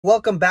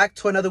Welcome back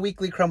to another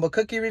weekly Crumbl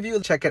cookie review.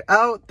 Check it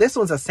out. This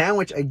one's a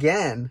sandwich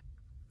again.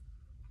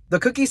 The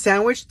cookie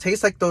sandwich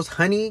tastes like those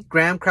honey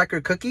graham cracker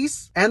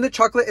cookies, and the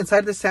chocolate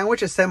inside the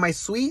sandwich is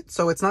semi-sweet,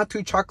 so it's not too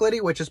chocolatey,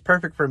 which is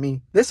perfect for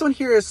me. This one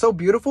here is so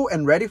beautiful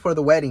and ready for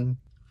the wedding.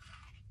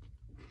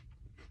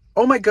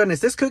 Oh my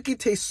goodness, this cookie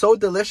tastes so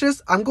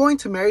delicious. I'm going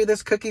to marry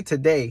this cookie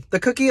today. The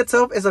cookie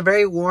itself is a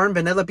very warm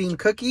vanilla bean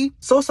cookie,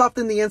 so soft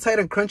in the inside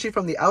and crunchy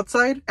from the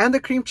outside, and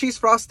the cream cheese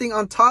frosting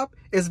on top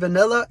is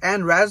vanilla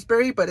and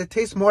raspberry, but it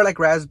tastes more like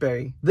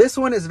raspberry. This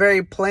one is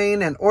very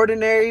plain and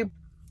ordinary.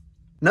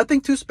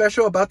 Nothing too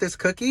special about this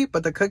cookie,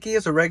 but the cookie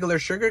is a regular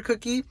sugar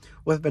cookie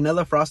with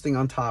vanilla frosting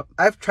on top.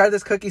 I've tried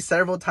this cookie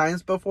several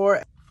times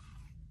before.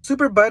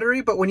 Super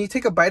buttery, but when you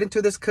take a bite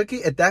into this cookie,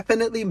 it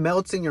definitely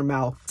melts in your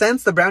mouth.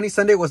 Since the Brownie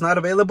Sundae was not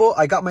available,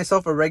 I got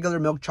myself a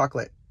regular milk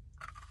chocolate.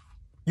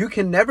 You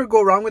can never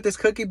go wrong with this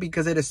cookie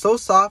because it is so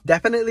soft.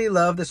 Definitely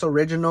love this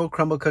original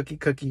Crumbl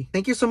cookie.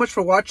 Thank you so much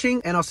for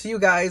watching, and I'll see you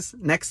guys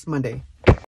next Monday.